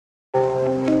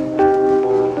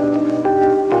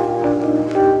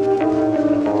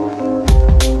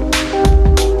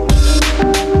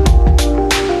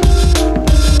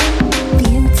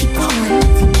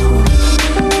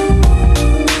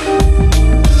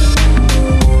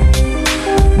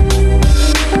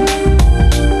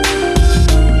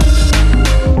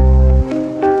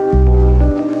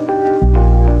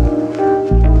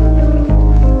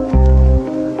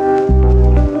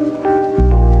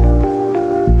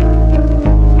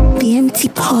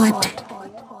Antipod.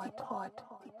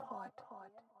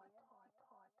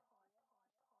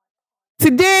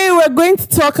 Today we're going to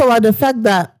talk about the fact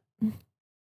that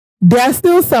there are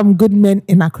still some good men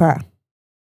in Accra.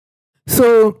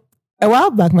 So a while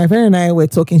back, my friend and I were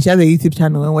talking. She has a YouTube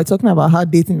channel, and we're talking about how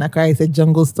dating in Accra is a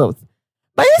jungle stuff.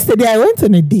 But yesterday I went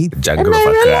on a date, Jungle and I of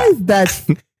Accra. realized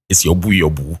that It's your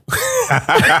boo.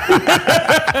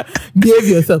 behave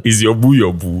yourself. It's your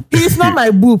boo. He's not my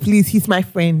boo, please. He's my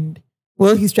friend.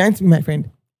 Well, he's trying to be my friend.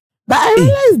 But I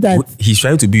realized that He's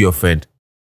trying to be your friend.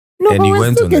 no, and but he we're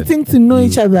went still on a- getting to know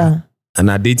each other. And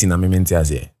are dating a mementias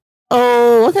here.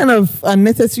 Oh, what kind of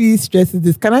unnecessary stress is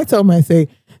this? Can I tell myself?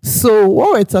 So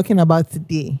what we're talking about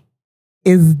today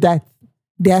is that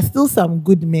there are still some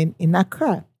good men in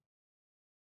Accra.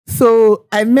 So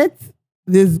I met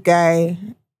this guy.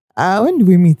 When did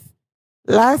we meet?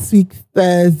 Last week,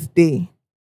 Thursday.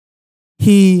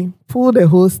 He pulled a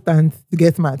whole stunt to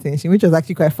get my attention, which was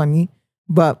actually quite funny.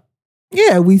 But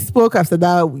yeah, we spoke after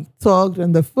that. We talked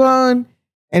on the phone.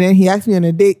 And then he asked me on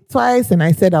a date twice, and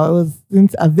I said I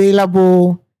wasn't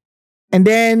available. And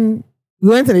then we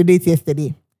went on a date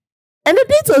yesterday. And the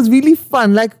date was really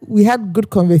fun. Like, we had good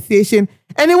conversation.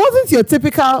 And it wasn't your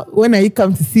typical, when are you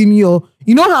come to see me? Or,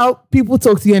 you know how people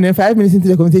talk to you and then 5 minutes into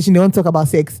the conversation, they want to talk about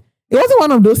sex. It wasn't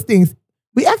one of those things.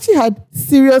 We actually had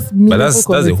serious, meaningful But that's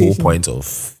the conversation. whole point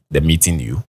of the meeting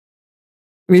you.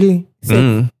 Really?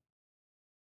 Sex,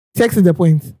 sex is the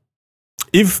point.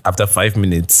 If after 5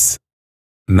 minutes,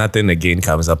 nothing again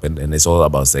comes up and it's all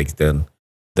about sex, then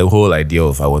the whole idea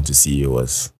of I want to see you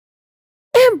was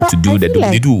But to do I the feel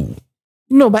like- do.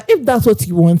 No, but if that's what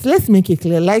you want, let's make it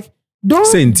clear. Like, don't...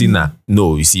 Saying Tina,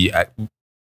 no, you see,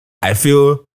 I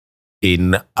feel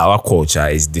in our culture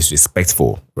it's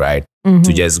disrespectful, right? Mhm.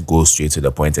 To just go straight to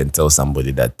the point and tell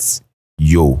somebody that,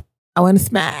 yo, I want to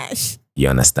smash. you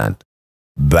understand?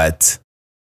 But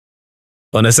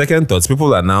on a second thought,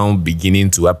 people are now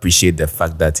beginning to appreciate the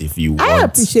fact that if you I want,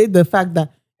 appreciate the fact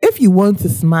that if you want to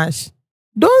smash,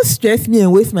 don't stress me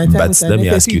and waste my time but with let me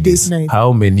ask unnecessary you date this: night.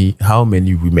 how many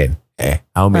women,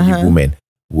 how many Uh-huh. women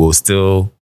will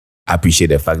still appreciate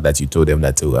the fact that you told them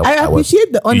that? Oh, I want-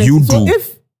 appreciate the honesty. You so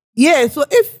do.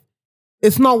 if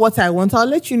it's not what I want, I'll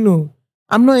let you know.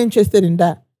 I'm not interested in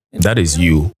that. That is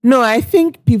you. No, I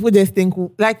think people just think,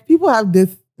 like, people have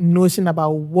this notion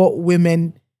about what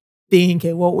women think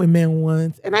and what women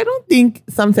want. And I don't think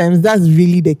sometimes that's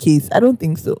really the case. I don't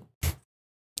think so.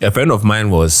 A friend of mine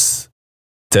was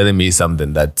telling me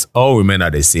something that all women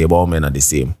are the same, all men are the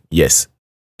same. Yes.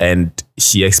 And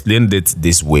she explained it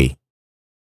this way.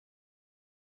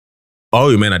 All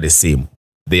women are the same.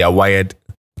 They are wired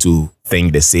to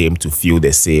think the same, to feel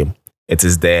the same. It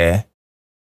is the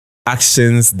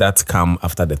actions that come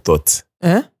after the thought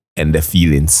Huh? and the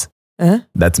feelings Huh?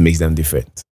 that makes them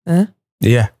different. Huh?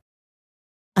 Yeah.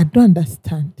 I don't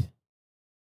understand.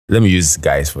 Let me use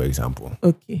guys, for example.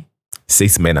 Okay.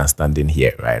 6 men are standing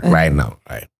here, right? Uh-huh. Right now,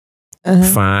 right? Uh-huh.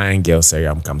 Fine girl,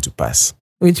 Seriam come to pass.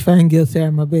 Which fine girl,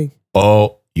 Sarah Mabeg?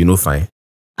 Or, you know, fine.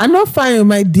 I'm not fine,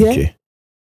 my dear. Okay.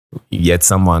 Yet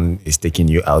someone is taking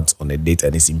you out on a date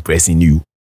and is impressing you.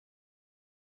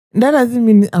 That doesn't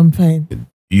mean I'm fine.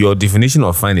 Your definition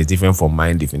of fine is different from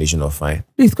my definition of fine.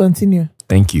 Please continue.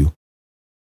 Thank you.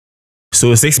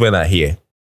 So 6 men are here.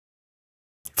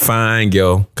 Fine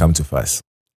girl, come to pass.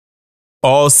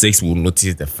 All 6 will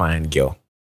notice the fine girl.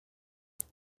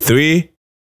 3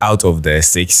 out of the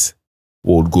 6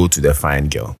 would go to the fine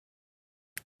girl.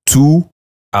 2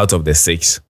 out of the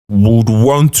 6 would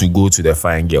want to go to the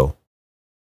fine girl.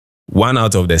 1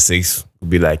 out of the 6 would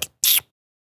be like,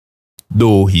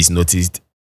 though he's noticed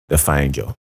the fine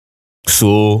girl.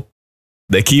 So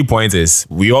the key point is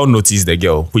we all noticed the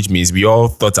girl, which means we all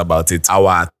thought about it.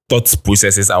 Our thought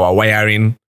processes, our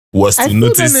wiring was I to still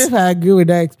notice. don't know if I agree with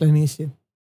that explanation.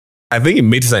 I think it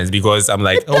made sense because I'm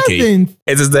like, It okay, doesn't.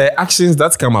 it is the actions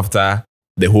that come after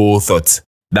the whole thought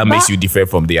that makes you different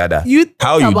from the other. You think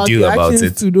How you about deal your about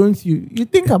actions it. too, don't you? You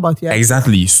think about your actions.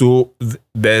 Exactly. So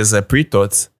there's a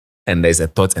pre-thought and there's a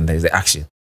thought and there's the action.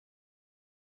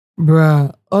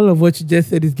 Bruh, all of what you just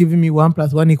said is giving me 1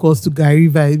 + 1 = Gary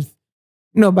vibes.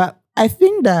 No, but I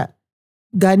think that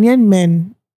Ghanaian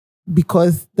men,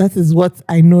 because that is what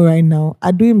I know right now,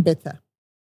 are doing better.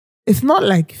 It's not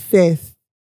like first.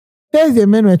 First, the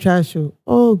men were trash.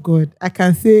 Oh God, I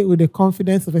can say with the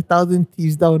confidence of 1,000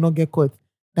 thieves that will not get caught,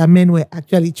 that men were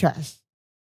actually trash.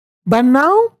 But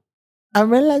now, I'm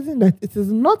realizing that it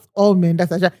is not all men that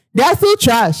are trash. They are still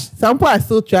trash. Some people are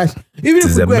still trash. Even It if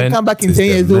is we the go and men- come back in it is 10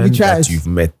 the years, they'll be men trash. that you've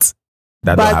met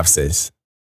that But- don't have sense.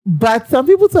 But some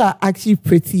people too are actually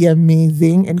pretty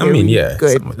amazing and I they're mean, really yeah.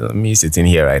 good. Me sitting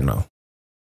here right now.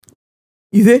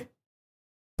 You see?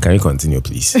 Can you continue,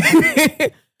 please?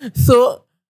 So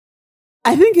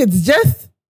I think it's just,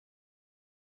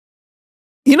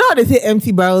 you know how they say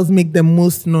empty barrels make the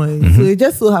most noise. So it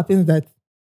just so happens that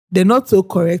they're not so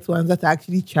correct ones that are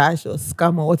actually trash or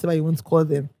scam or whatever you want to call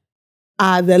them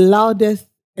are the loudest,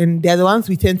 and they're the ones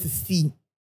we tend to see.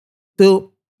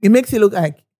 So it makes it look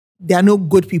like there are no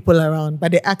good people around,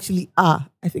 but they actually are.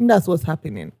 I think that's what's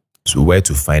happening. So where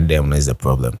to find them is the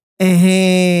problem.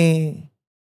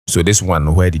 So this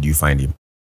one, where did you find him?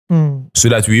 So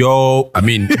that we all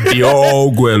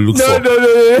go and look for.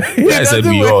 No. I said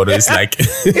we all. It's like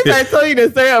if I told you the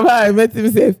story of how I met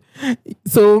him, safe.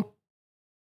 So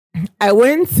I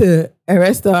went to a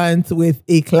restaurant with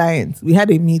a client. We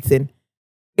had a meeting.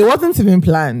 It wasn't even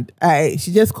planned.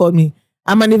 She just called me.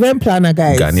 I'm an event planner,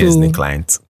 guys. Ghanaian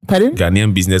client. Pardon?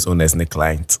 Ghanaian business owners and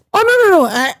client. Oh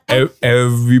no.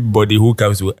 Everybody who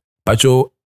comes to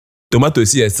Pacho Tomato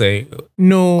CSA.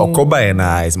 No. Okoba and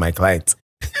I is my client.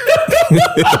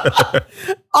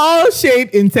 All shade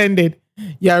intended.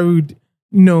 You're rude.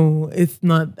 No, it's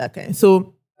not that kind.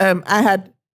 So I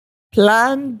had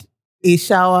planned a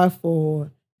shower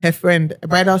for her friend, a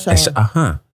bridal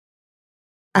shower.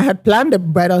 I had planned a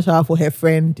bridal shower for her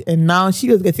friend, and now she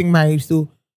was getting married. So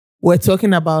we're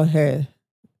talking about her,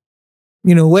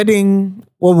 wedding,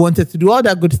 what we wanted to do, all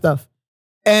that good stuff.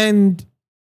 And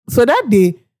so that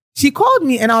day, she called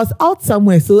me and I was out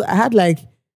somewhere. So I had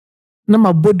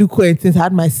my boduko and things. I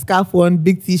had my scarf on,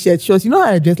 big t-shirt, shorts. You know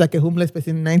how I dress like a homeless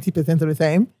person 90% of the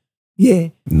time? Yeah.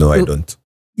 No, so I don't.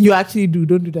 You actually do.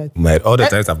 Don't do that. All the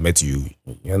times I've met you,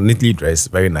 you're neatly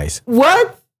dressed. Very nice.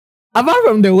 What? Apart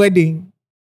from the wedding.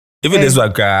 Even this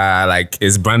one,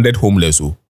 it's branded homeless.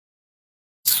 Oh.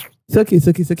 It's okay.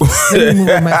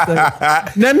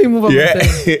 Let me move on my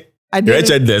story.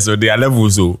 Wretchedness, so there are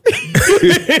levels. So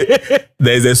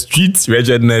there's the street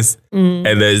wretchedness, and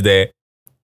there's the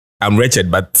I'm wretched,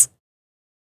 but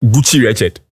Gucci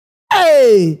wretched.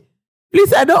 Hey,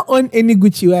 please, I don't own any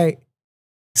Gucci, right?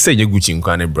 Say your Gucci in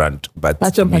brand, but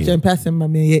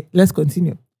let's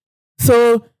continue.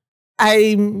 So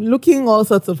I'm looking all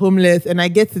sorts of homeless, and I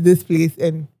get to this place,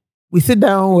 and we sit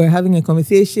down. We're having a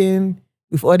conversation.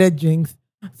 We've ordered drinks.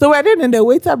 So we're there, and the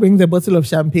waiter brings a bottle of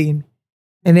champagne.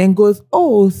 And then goes,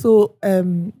 so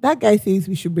that guy says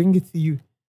we should bring it to you.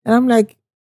 And I'm like,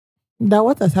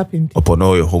 what has happened? Upon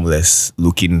all your homeless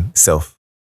looking self.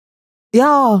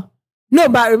 Yeah. No,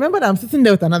 but I remember that I'm sitting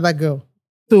there with another girl.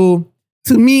 So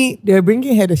to me, they're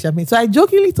bringing her the champagne. So I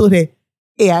jokingly told her,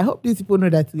 hey, I hope these people know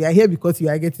that we are here because you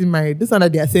are getting married. This one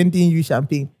that they are sending you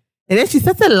champagne. And then she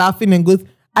started laughing and goes,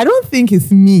 I don't think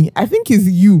it's me. I think it's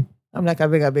you. I'm like, I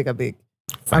beg.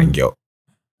 Fine girl.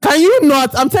 Can you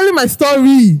not? I'm telling my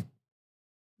story.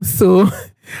 So,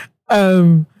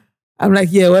 I'm like,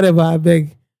 yeah, whatever, I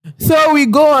beg. So we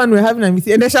go on, we're having a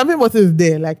meeting, and the champagne bottle is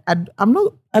there. Like, I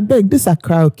beg, this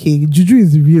Accra, okay? Juju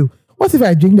is real. What if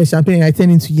I drink the champagne and I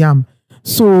turn into yam?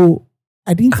 So,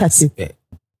 I didn't touch it.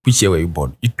 Which year were you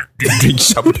born? You drink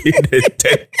champagne and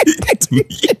turn into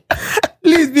yam.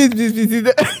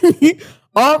 Please.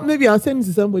 Or maybe I'll send it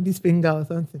to somebody's finger or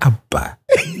something. Abba.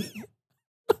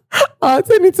 I'll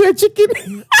turn into a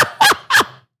chicken.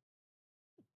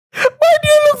 Why do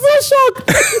you look so shocked?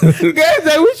 Guys,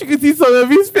 I wish you could see some of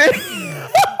his face.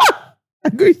 I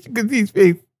wish you could see his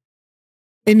face.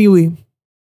 Anyway,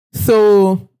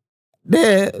 so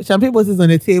the champagne bottle is on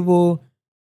the table.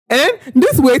 And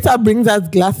this waiter brings us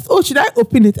glasses. Oh, should I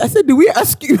open it? I said, do we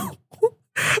ask you?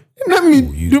 Let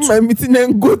me do my meeting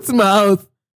and go to my house.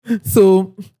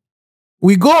 So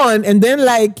we go on, and then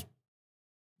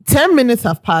 10 minutes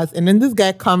have passed, and then this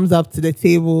guy comes up to the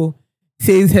table,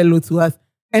 says hello to us,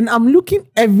 and I'm looking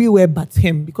everywhere but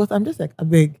him because I'm just like, I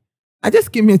beg. I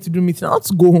just came here to do meeting. I want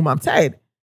to go home. I'm tired.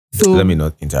 So let me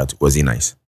not interrupt. Was he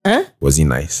nice? Was he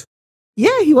nice?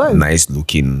 Yeah, he was. Nice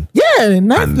looking. Yeah,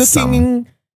 nice looking.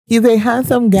 He's a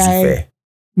handsome guy. Is he fair?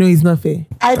 No, he's not fair.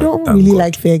 I don't really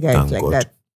like fair guys like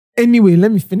that. Anyway,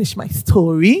 let me finish my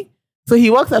story. So he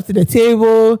walks up to the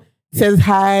table, says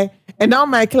hi, and now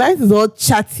my client is all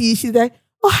chatty. She's like,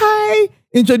 oh, hi.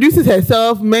 Introduces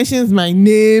herself, mentions my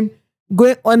name,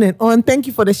 going on and on. Thank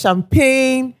you for the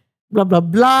champagne, blah, blah,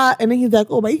 blah. And then he's like,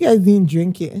 oh, but you guys didn't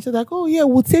drink it. And she's like, oh, yeah,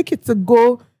 we'll take it to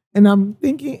go. And I'm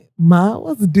thinking, Ma,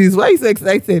 what's this? Why are you so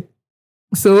excited?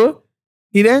 So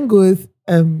he then goes,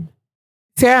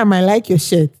 Sarah, I like your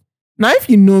shirt. Now, if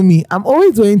you know me, I'm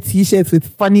always wearing t-shirts with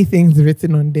funny things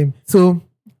written on them. So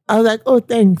I was like, oh,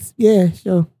 thanks. Yeah,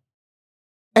 sure.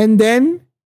 And then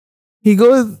he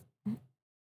goes,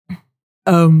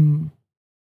 are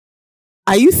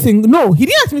you single? No, he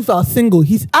didn't ask me if I was single.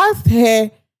 He's asked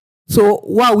her, so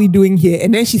what are we doing here?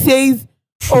 And then she says,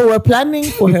 oh, we're planning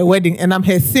for her wedding and I'm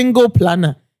her single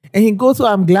planner. And he goes, oh,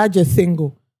 I'm glad you're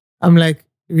single. I'm like,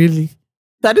 really?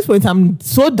 So at this point, I'm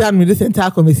so done with this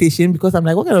entire conversation because I'm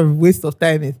like, what kind of waste of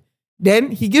time is?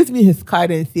 Then he gives me his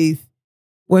card and says,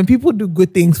 when people do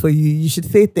good things for you, you should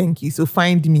say thank you. So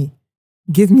find me.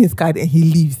 Gives me his card and he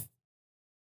leaves.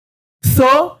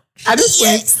 So at this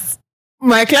point,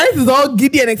 my client is all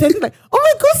giddy and excited, like, oh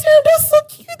my God, Sarah, that's so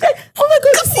cute. Like, oh my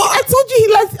God, see, I told you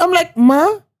he likes. I'm like,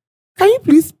 Ma, can you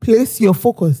please place your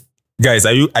focus? Guys,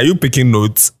 are you picking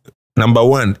notes? Number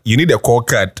one, you need a call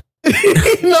card.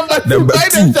 Number two,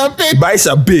 buy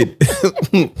champagne.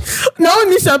 No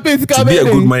only champagne to be a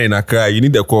good man in Accra, you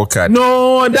need a call card.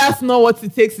 No, that's not what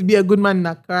it takes to be a good man in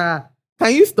Accra.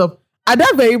 Can you stop? At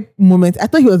that very moment, I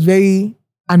thought he was very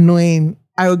annoying,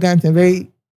 arrogant, and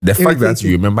very the fact that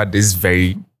you remember this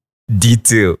very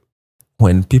detail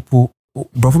when people,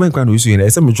 I'll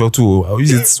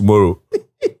use it tomorrow.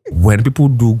 When people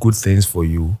do good things for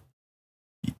you,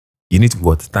 you need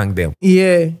to thank them.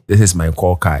 Yeah. This is my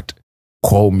call card.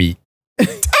 Call me.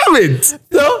 Damn it. So,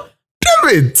 damn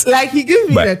it. Like he gives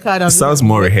me the card. It sounds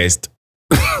more rehearsed.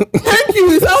 Thank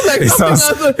you. It sounds like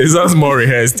it sounds more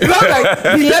rehearsed. It sounds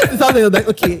like he left it out and was like,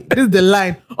 okay, this is the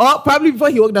line. Or probably before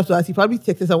he walked up to us, he probably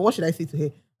texted us, what should I say to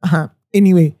her?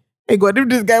 Anyway, hey God, if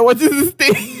this guy watches this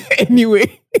thing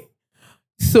anyway.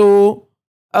 So,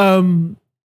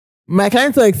 my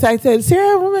clients are excited.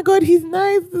 Sarah, oh my God, he's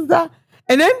nice.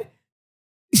 And then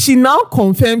she now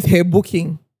confirms her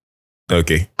booking.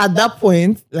 Okay. At that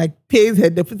point, like pays her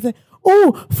deposit.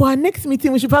 Oh, for our next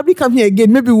meeting, we should probably come here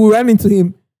again. Maybe we'll run into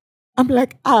him. I'm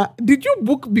like, did you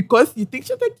book because you think?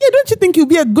 She's like, yeah, don't you think you'll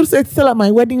be a good seller at my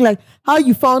wedding? Like how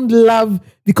you found love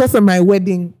because of my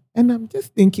wedding. And I'm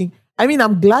just thinking, I mean,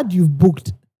 I'm glad you've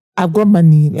booked. I've got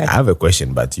money. Like, I have a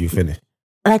question, but you finish.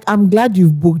 Like, I'm glad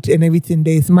you've booked and everything.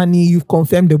 There's money. You've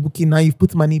confirmed the booking. Now you've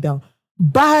put money down.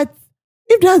 But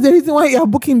if that's the reason why you're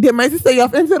booking there, my sister, you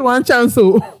have entered one chance.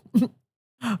 So,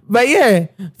 but yeah,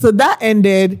 so that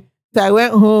ended. So I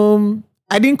went home.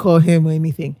 I didn't call him or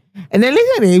anything. And then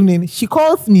later in the evening, she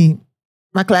calls me.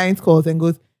 My client calls and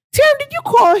goes, Tim, did you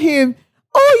call him?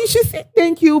 Oh, you should say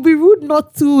thank you. It'll be rude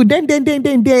not to.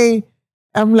 Then.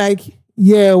 I'm like,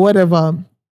 yeah, whatever.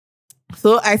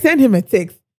 So I sent him a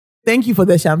text. Thank you for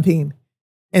the champagne.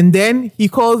 And then he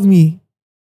calls me.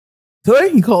 So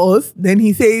when he calls, then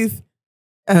he says,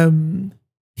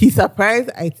 he's surprised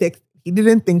I text. He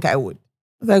didn't think I would. I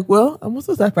was like, well, I'm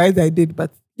also surprised I did,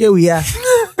 but here we are.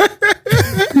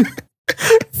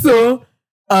 So,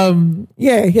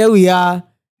 yeah, here we are.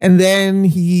 And then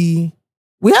we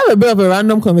have a bit of a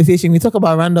random conversation. We talk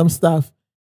about random stuff.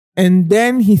 And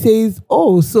then he says,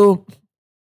 oh, so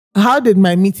how did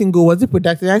my meeting go? Was it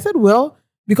productive? I said, well,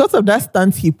 because of that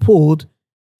stunt he pulled,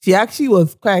 she actually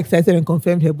was quite excited and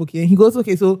confirmed her booking. And he goes,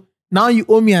 okay, so now you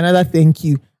owe me another thank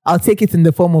you. I'll take it in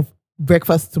the form of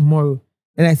breakfast tomorrow.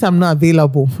 And I said, I'm not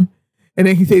available. And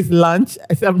then he says, lunch.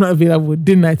 I said, I'm not available.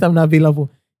 Dinner. I said, I'm not available.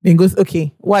 Then he goes,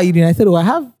 okay, what are you doing? I said, oh, I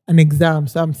have an exam,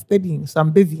 so I'm studying, so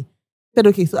I'm busy. He said,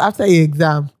 okay, so after your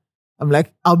exam, I'm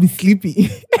like, I'll be sleepy.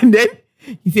 And then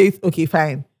he says, okay,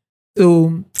 fine.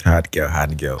 So hard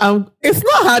girl. It's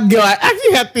not hard girl. I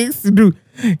actually had things to do.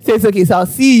 He says, okay, so I'll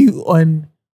see you on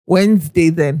Wednesday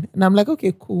then. And I'm like,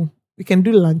 okay, cool. We can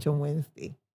do lunch on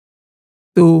Wednesday.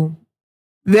 So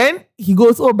then he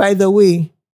goes, oh, by the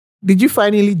way, did you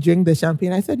finally drink the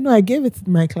champagne? I said, no, I gave it to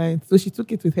my client. So she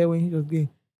took it with her when he was going.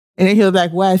 And then he was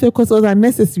like, why? I said, because it was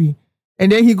unnecessary.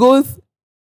 And then he goes,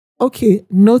 okay,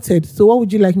 noted. So what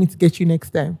would you like me to get you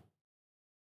next time?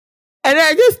 And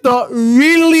I just thought,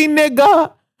 really,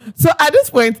 nigga? So at this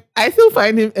point, I still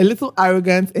find him a little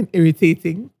arrogant and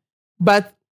irritating,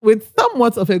 but with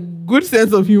somewhat of a good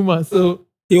sense of humor. So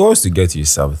he wants to get you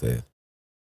something.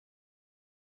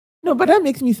 No, but that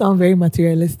makes me sound very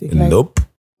materialistic. Like, nope.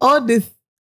 All this,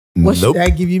 what should I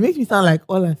give you? Makes me sound like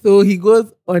Ola. So he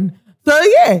goes on. So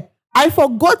yeah, I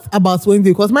forgot about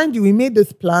Wednesday because mind you, we made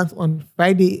this plans on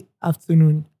Friday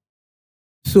afternoon.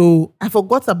 So I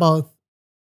forgot about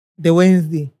the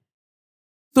Wednesday.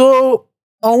 So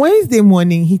on Wednesday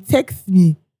morning, he texts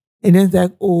me and then it's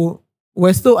like, oh,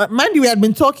 we're still, mind you, we had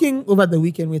been talking over the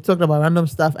weekend. We talked about random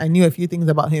stuff. I knew a few things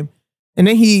about him. And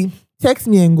then he texts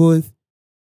me and goes,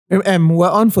 we're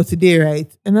on for today,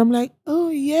 right? And I'm like, oh,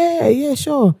 yeah,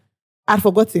 sure. I'd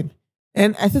forgotten.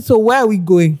 And I said, so where are we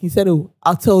going? He said, oh,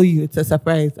 I'll tell you. It's a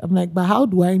surprise. I'm like, but how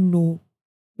do I know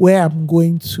where I'm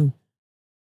going to?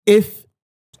 If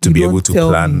to be able to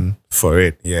plan for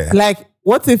it, yeah. Like,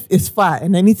 what if it's far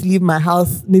and I need to leave my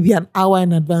house maybe an hour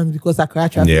in advance because I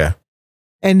crash traffic? Yeah.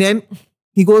 And then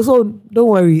he goes, oh, don't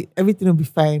worry. Everything will be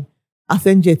fine. I'll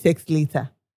send you a text later.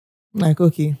 I'm like,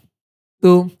 okay.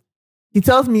 So he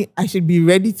tells me I should be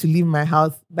ready to leave my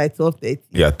house by 12:30.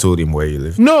 Yeah, I told him where you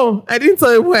live. No, I didn't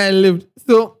tell him where I lived.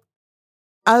 So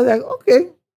I was like, okay.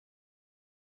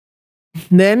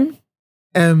 Then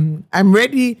I'm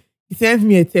ready. He sends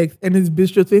me a text and it's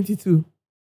Bistro 22.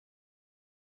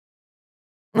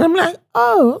 And I'm like,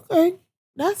 oh, okay.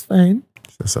 That's fine.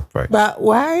 It's a surprise. But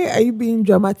why are you being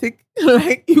dramatic?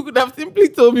 Like, you could have simply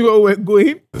told me where we're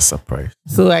going. It's a surprise.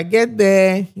 So I get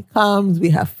there, he comes, we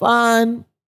have fun.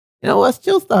 You know, what's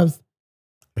chill stuff.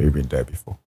 Have you been there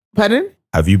before? Pardon?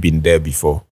 Have you been there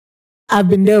before? I've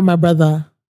been there with my brother.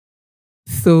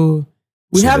 So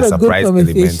we have the a good surprise element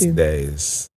conversation. there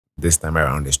is this time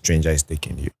around the stranger is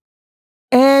taking you.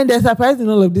 And the surprise in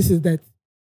all of this is that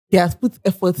he has put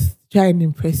effort to try and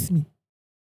impress me.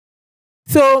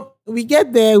 So we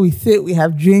get there, we sit, we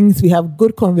have drinks, we have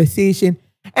good conversation.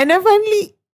 And then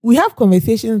finally, we have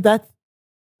conversations that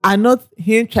are not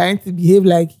him trying to behave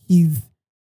like he's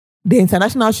the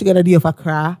international sugar daddy of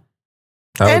Accra.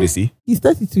 How old is he? He's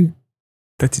 32.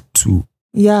 32.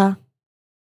 Yeah.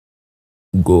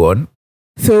 Go on.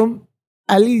 So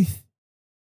at least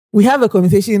we have a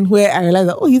conversation where I realize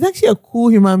that, oh, he's actually a cool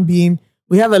human being.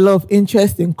 We have a lot of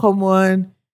interest in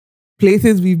common,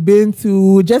 places we've been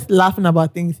to, just laughing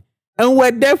about things. And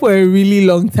we're there for a really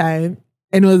long time.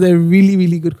 And it was a really,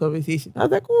 really good conversation. I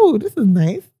was like, oh, this is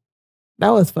nice. That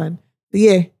was fun. So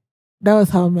yeah, that was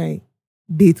how my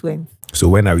date went. So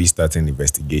when are we starting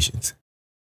investigations?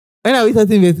 When are we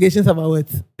starting investigations about what?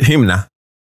 Him now.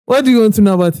 What do you want to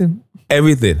know about him?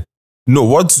 Everything. No,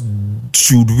 what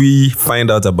should we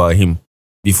find out about him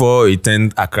before he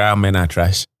turned Accra men are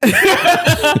trash?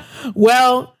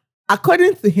 Well,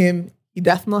 according to him, he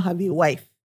does not have a wife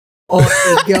or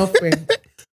a girlfriend.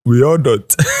 We all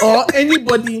don't. Or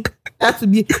anybody that to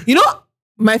be. You know,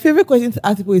 my favorite question to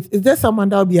ask people is there someone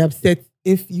that will be upset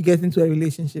if you get into a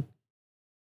relationship?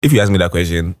 If you ask me that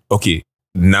question, okay,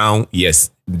 now,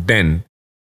 yes. Then,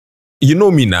 you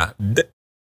know me now.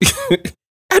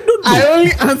 I don't know. I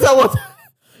only answer what...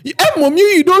 Mom,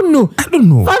 you don't know. I don't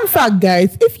know. Fun fact,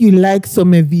 guys, if you like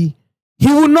Somevi, he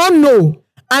will not know.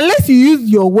 Unless you use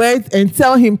your words and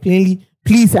tell him plainly,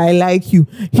 please, I like you.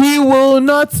 He will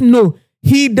not know.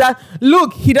 He does.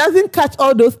 Look, he doesn't catch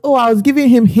all those, oh, I was giving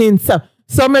him hints.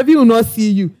 Somevi will not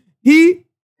see you.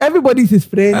 Everybody's his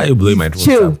friend. I blow my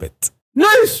trumpet. No,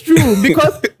 it's true.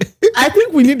 Because I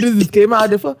think we need this disclaimer out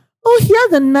there for, oh, he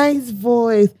has a nice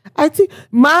voice. I think,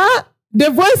 the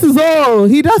voice is all.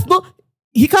 He does not,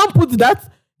 he can't put that.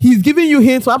 He's giving you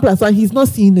hints 1+1. He's not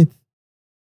seeing it.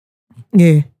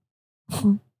 Yeah.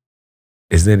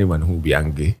 Is there anyone who will be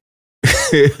angry? No,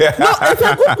 it's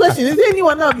a good question. Is there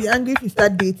anyone that will be angry if you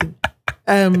start dating?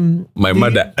 My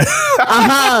mother.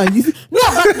 You see, no,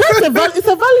 but it's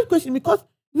a valid question because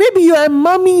maybe you're a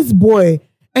mommy's boy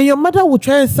and your mother will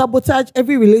try and sabotage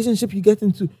every relationship you get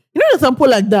into. You know, there's some people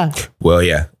like that. Well,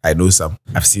 yeah, I know some.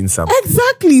 I've seen some.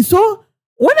 Exactly. So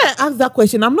when I ask that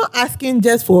question, I'm not asking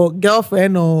just for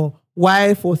girlfriend or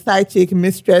wife or side chick,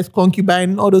 mistress,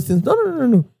 concubine, all those things.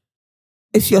 No.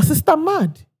 Is your sister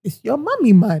mad? Is your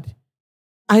mommy mad?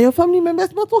 Are your family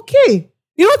members not okay?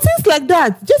 You know, things like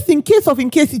that. Just in case of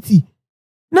incasity.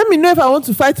 Let me know if I want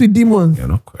to fight with demons. You're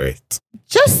not correct.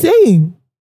 Just saying.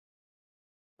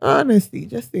 Honestly,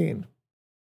 just saying.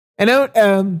 And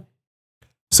then,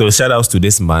 so shout outs to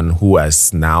this man who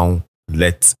has now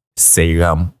let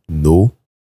Seiram know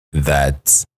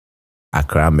that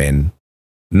Accra men,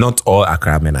 not all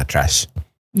Accra men are trash.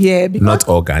 yeah, because Not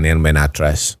all Ghanaian men are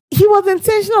trash. he was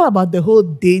intentional about the whole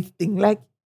date thing. Like,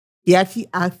 he actually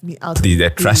asked me out. The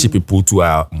trashy people too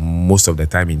are most of the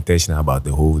time intentional about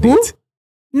the whole date.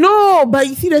 No, but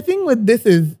you see, the thing with this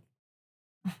is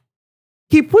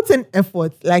he put in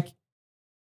effort. Like,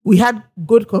 we had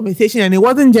good conversation and it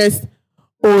wasn't just,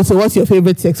 oh, so what's your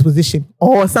favorite sex position?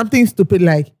 Or something stupid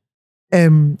like,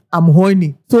 I'm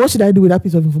horny. So what should I do with that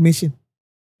piece of information?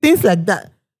 Things like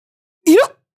that. You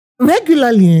know,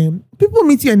 regularly, people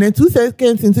meet you and then 2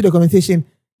 seconds into the conversation,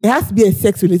 it has to be a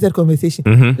sex-related conversation.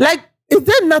 Mm-hmm. Like, is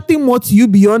there nothing more to you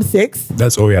beyond sex?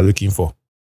 That's all we are looking for.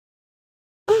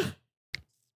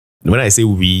 When I say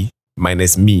we,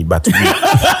 minus me, but we.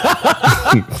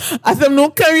 I said,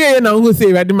 no, carry now who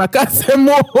say, right?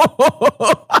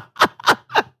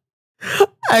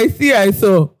 I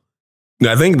saw.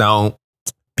 I think now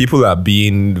people are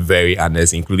being very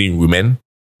honest, including women,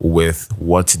 with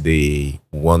what they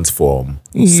want from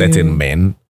certain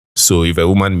men. So if a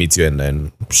woman meets you and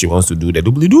then she wants to do the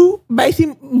doobly-doo. But see,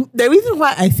 the reason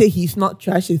why I say he's not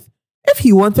trash is if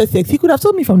he wanted sex, he could have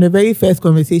told me from the very first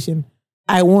conversation,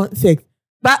 I want sex.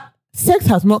 But sex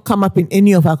has not come up in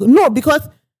any of our... No, because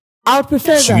I'll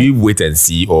prefer Should that. we wait and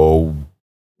see, or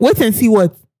Wait and see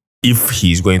what? if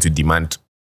he's going to demand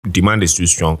is too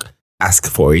strong, ask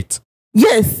for it?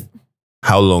 Yes.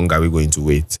 How long are we going to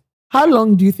wait? How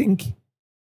long do you think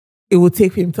it will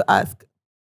take for him to ask?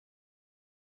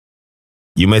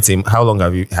 You met him. How long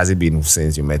has it been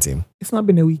since you met him? It's not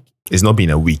been a week. It's not been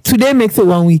a week. Today makes it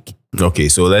 1 week. Okay,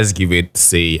 so let's give it,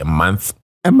 say, a month.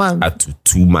 A month. Up to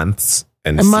 2 months.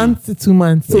 And A month to 2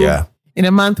 months. So yeah. in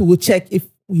a month, we'll check if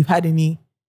we've had any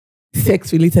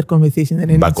sex-related conversations. And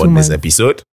then Back in 2 on months. this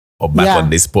episode or back Yeah. on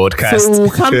this podcast. So we'll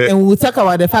come and we'll talk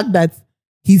about the fact that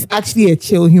he's actually a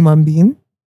chill human being.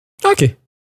 Okay.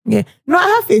 Yeah. No, I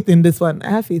have faith in this one. I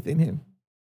have faith in him.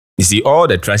 You see, all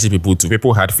the trashy people too,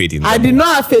 people had faith in them. I did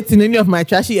not have faith in any of my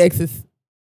trashy exes.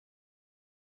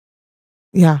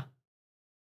 Yeah.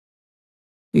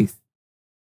 Please.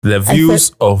 The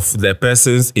views of the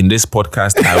persons in this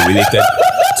podcast are related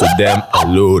to them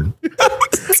alone.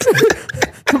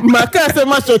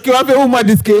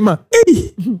 Disclaimer.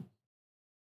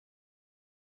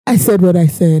 I said what I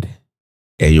said.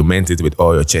 And you meant it with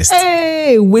all your chest.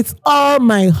 Hey, with all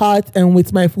my heart and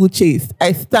with my full chest,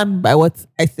 I stand by what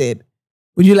I said.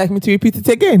 Would you like me to repeat it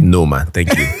again? No, man.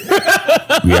 Thank you.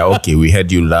 We are okay. We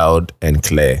heard you loud and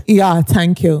clear. Yeah,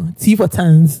 thank you. T for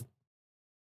tans.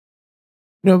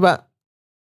 No, but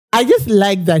I just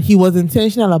like that he was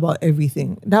intentional about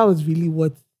everything. That was really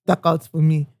what stuck out for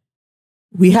me.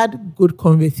 We had good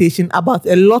conversation about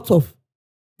a lot of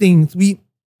things.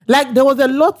 There was a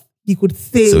lot he could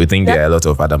say. So we think there are a lot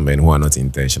of other men who are not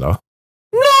intentional.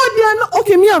 No, they are not.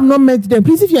 Okay, me, I've not met them.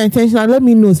 Please, if you're intentional, let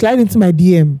me know. Slide into my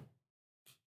DM.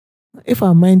 If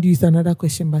I mind you, it's another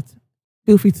question, but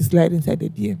feel free to slide inside the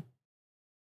DM.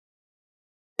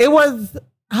 It was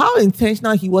how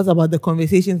intentional he was about the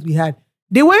conversations we had.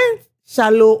 They weren't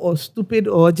shallow or stupid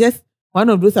or just one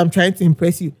of those I'm trying to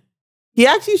impress you. He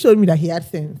actually showed me that he had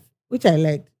sense, which I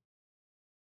liked.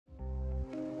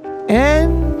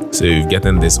 And So you've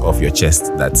gotten this off your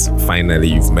chest that finally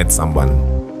you've met someone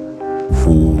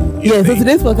who... yeah, so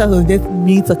today's podcast was just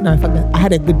me talking about the fact that I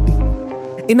had a good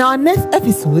day. In our next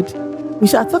episode, we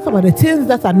shall talk about the things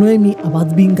that annoy me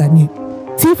about being Ghanaian.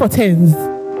 T for tens.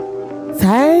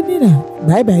 Signing out.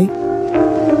 Bye-bye.